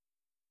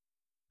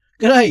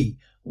G'day,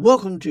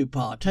 welcome to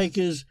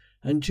Partakers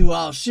and to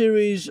our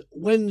series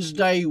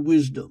Wednesday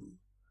Wisdom,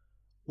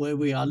 where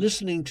we are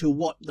listening to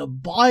what the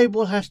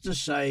Bible has to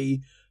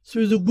say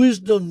through the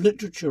wisdom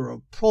literature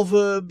of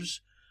Proverbs,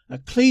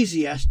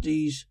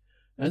 Ecclesiastes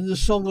and the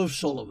Song of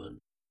Solomon.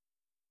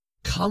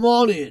 Come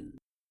on in.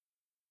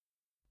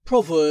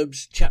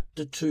 Proverbs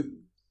chapter 2.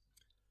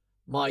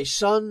 My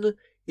son,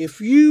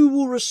 if you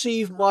will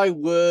receive my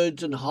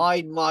words and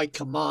hide my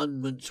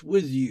commandments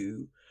with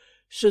you,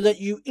 so that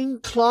you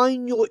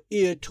incline your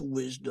ear to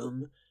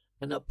wisdom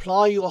and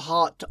apply your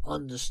heart to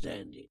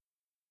understanding.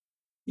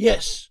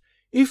 Yes,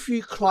 if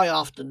you cry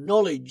after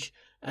knowledge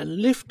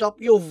and lift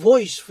up your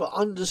voice for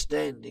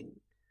understanding.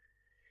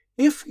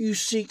 If you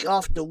seek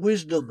after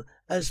wisdom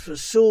as for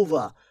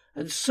silver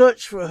and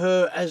search for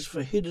her as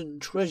for hidden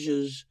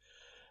treasures,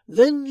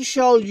 then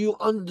shall you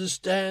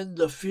understand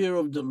the fear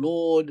of the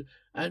Lord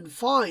and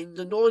find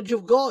the knowledge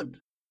of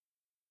God.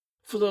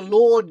 For the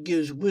Lord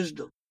gives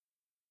wisdom.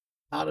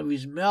 Out of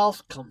his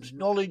mouth comes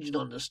knowledge and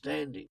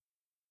understanding.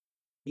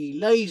 He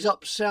lays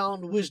up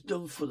sound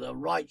wisdom for the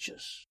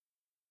righteous.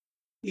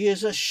 He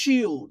is a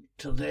shield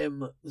to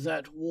them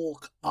that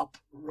walk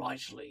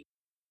uprightly.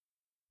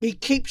 He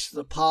keeps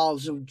the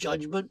paths of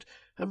judgment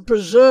and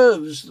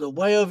preserves the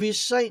way of his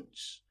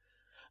saints.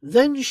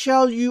 Then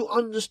shall you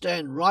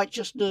understand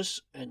righteousness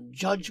and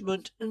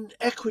judgment and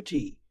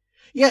equity.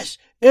 Yes,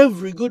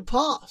 every good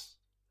path.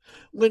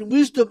 When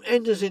wisdom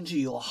enters into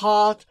your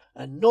heart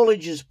and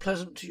knowledge is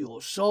pleasant to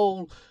your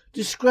soul,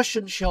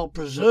 discretion shall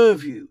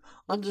preserve you,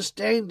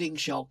 understanding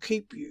shall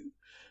keep you,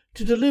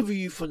 to deliver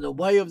you from the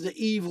way of the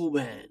evil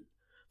man,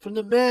 from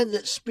the man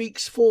that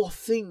speaks forth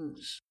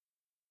things,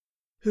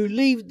 who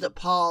leave the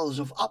paths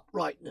of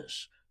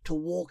uprightness to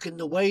walk in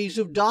the ways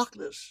of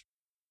darkness,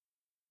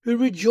 who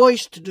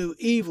rejoice to do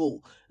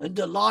evil and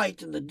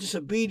delight in the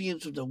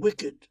disobedience of the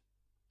wicked,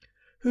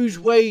 whose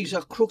ways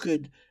are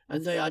crooked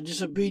and they are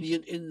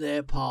disobedient in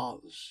their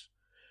paths,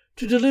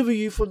 to deliver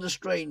you from the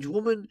strange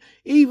woman,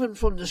 even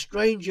from the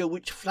stranger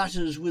which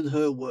flatters with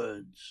her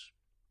words,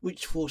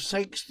 which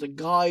forsakes the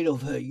guide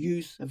of her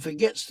youth and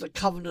forgets the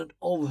covenant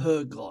of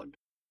her God.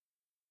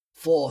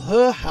 For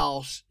her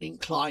house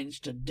inclines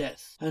to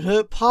death, and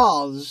her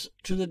paths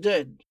to the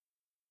dead.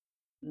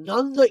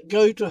 None that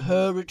go to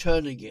her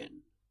return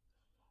again,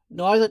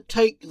 neither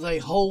take they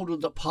hold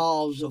of the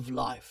paths of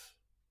life.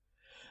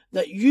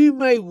 That you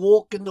may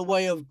walk in the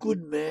way of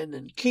good men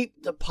and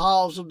keep the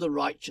paths of the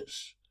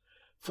righteous.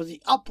 For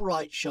the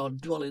upright shall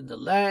dwell in the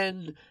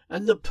land,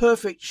 and the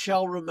perfect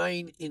shall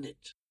remain in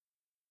it.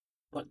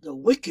 But the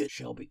wicked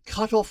shall be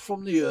cut off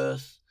from the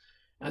earth,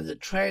 and the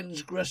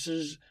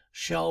transgressors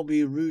shall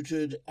be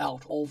rooted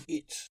out of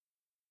it.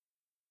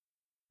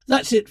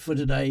 That's it for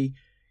today.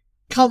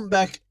 Come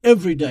back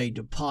every day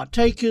to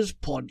Partakers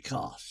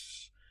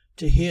Podcasts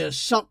to hear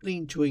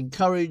something to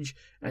encourage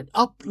and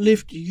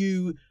uplift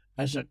you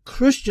as a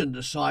Christian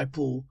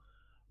disciple,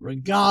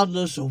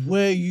 regardless of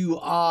where you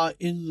are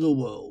in the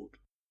world.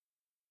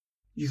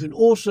 You can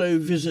also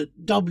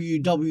visit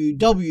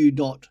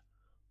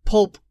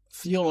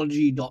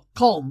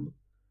www.pulptheology.com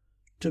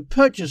to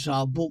purchase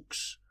our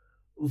books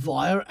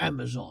via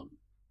Amazon.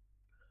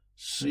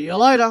 See you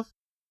later.